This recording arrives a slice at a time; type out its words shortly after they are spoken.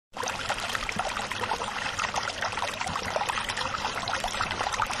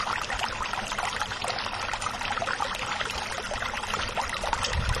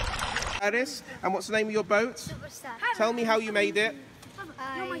MJIS. And what's the name of your boat? Superstar. Tell me how you made it.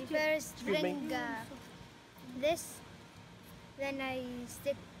 I first bring this, then I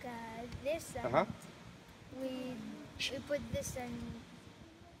stick this, and we put this and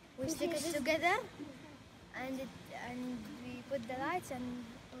we stick it together, and we put the lights and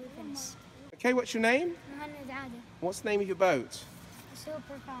we finish. Okay, what's your name? Muhammad Adil. What's the name of your boat?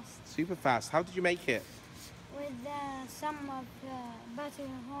 Super fast. Super fast. How did you make it? With some of battery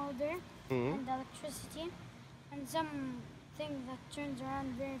holder and electricity, and some thing that turns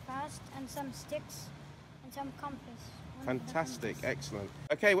around very fast, and some sticks, and some compass. Fantastic, excellent.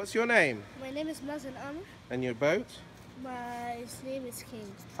 Okay, what's your name? My name is Mazen Amr. And your boat? My name is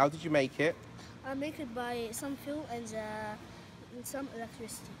King. How did you make it? I make it by some fuel and some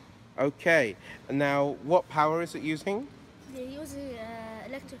electricity. Okay, and now what power is it using? They're using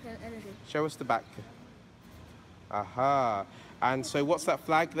electrical energy. Show us the back. Aha. And so what's that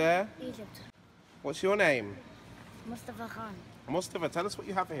flag there? Egypt. What's your name? Mustafa Khan. Mustafa, tell us what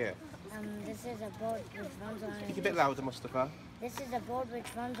you have here. This is a boat which runs on. Speak a bit louder, Mustafa. This is a boat which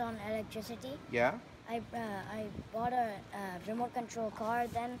runs on electricity. Yeah? I bought a remote control car.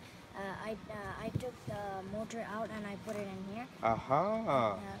 Then I took the motor out and I put it in here.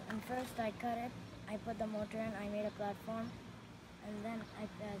 Aha. And first I cut it. I put the motor in. I made a platform, and then I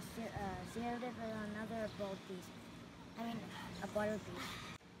sealed it with another bolt piece. I mean, a butter piece.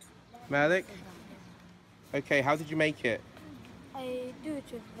 Malik? Okay, how did you make it? I do it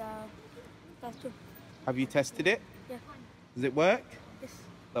with the tattoo. Have you tested it? Yeah. Does it work? Yes.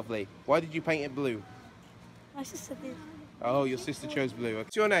 Lovely. Why did you paint it blue? My sister did. Oh, your sister chose blue.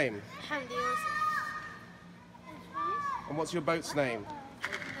 What's your name? Hamdi Yusuf. And what's your boat's name?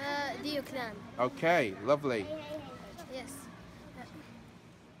 Dioknan. Okay, lovely. Yes.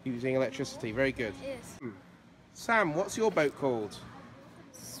 Using electricity, very good. Yes. Sam, what's your boat called?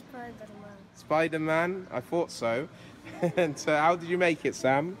 Spider-Man. Spider-Man? I thought so. And how did you make it,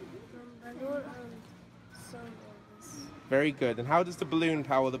 Sam? From balloon and some of this. Very good. And how does the balloon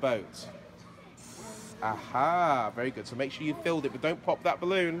power the boat? Aha, very good. So make sure you filled it, but don't pop that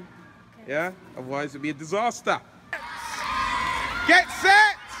balloon. Yeah? Otherwise it'll be a disaster. Get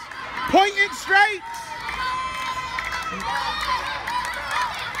set! Point it straight!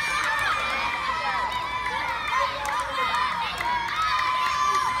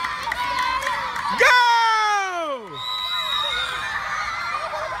 Go!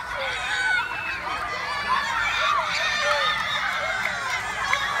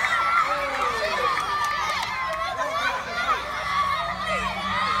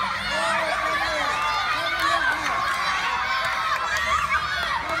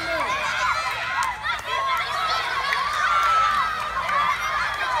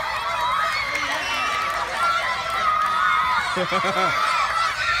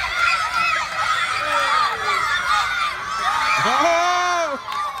 Oh!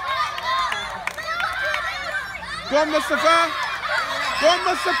 Go on, Mustafa! Go on,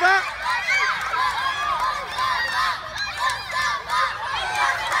 Mustafa!